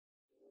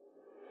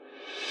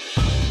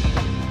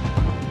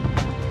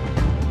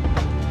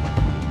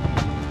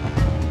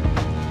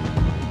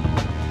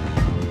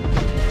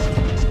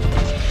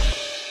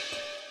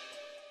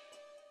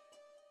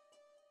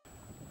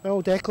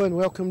Well, Declan,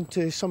 welcome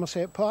to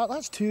Somerset Park.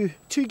 That's two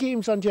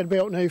games under your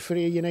belt now for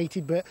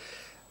United, but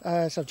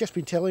as I've just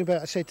been telling you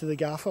about, I said to the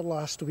gaffer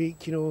last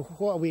week,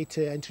 what a way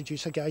to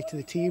introduce a guy to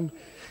the team,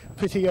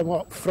 putting him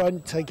up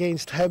front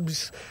against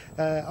Hibs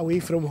away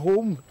from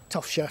home.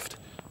 Tough shift.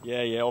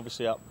 Yeah,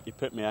 obviously he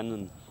put me in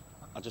and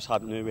I just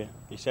had no way.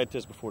 He said to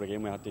us before the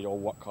game we had to all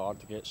work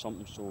hard to get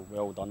something, so we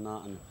all done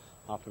that and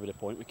happy with the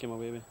point we came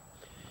away with.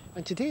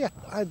 And today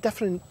a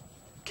different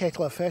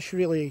kettle of fish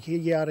really. Here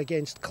you are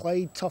against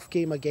Clyde, tough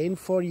game again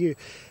for you,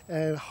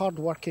 hard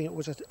working. It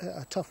was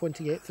a tough one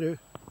to get through.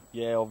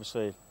 Yeah,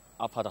 obviously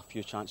I've had a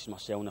few chances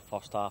myself in the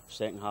first half.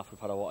 Second half we've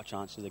had a lot of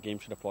chances. The game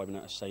should have probably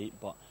been out of sight,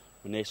 but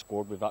when they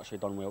scored we've actually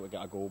done well to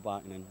get a goal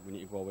back, and then we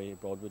need to go away to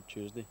Broadwood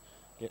Tuesday,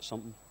 get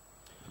something.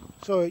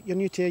 So you're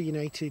new to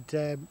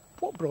United.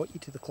 What brought you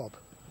to the club?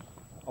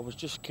 I was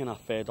just kind of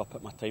fed up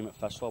at my time at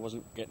Thistle. I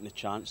wasn't getting the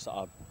chance that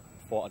I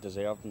thought I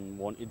deserved and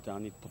wanted. I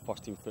needed the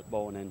first team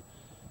football, and then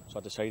so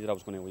I decided I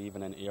was going to leave,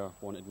 and then here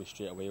wanted me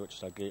straight away, which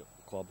is a great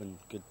club and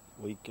good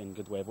league and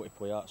good level to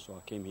play at, so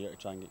I came here to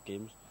try and get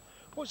games.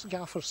 What's the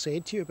gaffer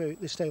said to you about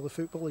the style of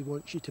football he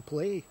wants you to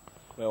play?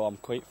 Well, I'm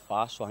quite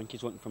fast, so I think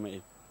he's wanting for me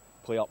to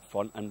play up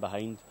front and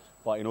behind,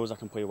 but he knows I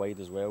can play wide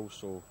as well,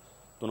 so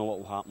don't know what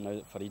will happen now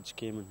that Farid's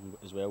came in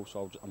as well,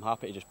 so I'm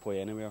happy to just play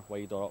anywhere,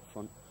 wide or up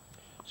front.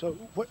 So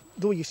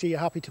though you say you're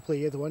happy to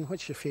play either one,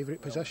 what's your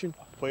favourite position?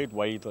 I played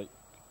wide like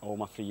all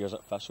my 3 years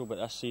at Thistle, but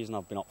this season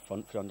I've been up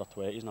front for under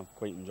 20s and I've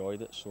quite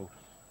enjoyed it, so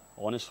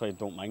honestly I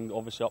don't mind.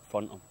 Obviously up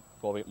front I've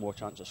probably got more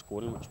chance of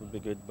scoring, which would be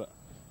good, but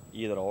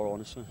either or,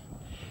 honestly.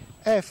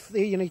 If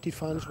the United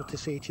fans were to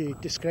say to you,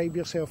 describe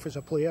yourself as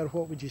a player,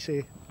 what would you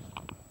say?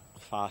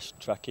 Fast,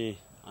 tricky,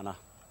 and I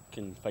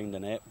can find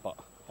the net, but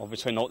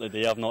obviously not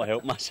today. I've not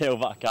helped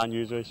myself, but I can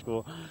usually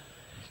score.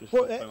 Just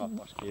my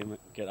first game,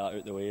 get that out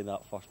of the way,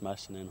 that first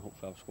miss, and then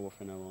hopefully I'll score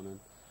from now on in.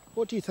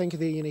 What do you think of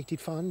the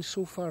United fans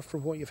so far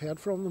from what you've heard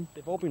from them?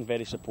 They've all been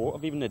very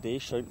supportive, even the day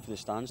shouting for the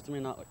stands to me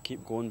and that, like,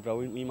 keep going,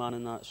 brilliant wee man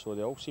and that, so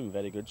they all seem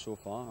very good so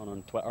far, and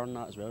on Twitter and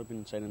that as well, I've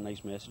been sending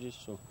nice messages,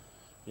 so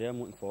yeah, I'm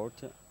looking forward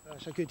to it.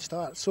 That's a good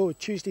start. So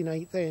Tuesday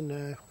night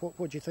then,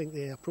 what do you think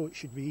the approach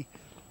should be?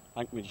 I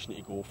think we just need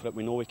to go for it.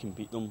 We know we can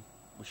beat them.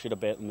 We should have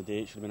bet them the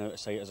day. It should have been out of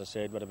sight, as I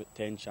said. We had about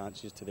 10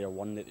 chances to their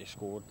one that they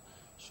scored,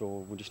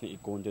 so we just need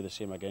to go and do the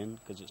same again,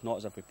 because it's not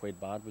as if we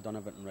played bad. We've done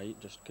everything right,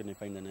 just couldn't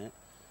find the net.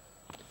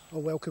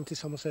 Well, welcome to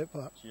Somerset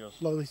Park. Cheers.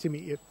 Lovely to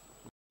meet you.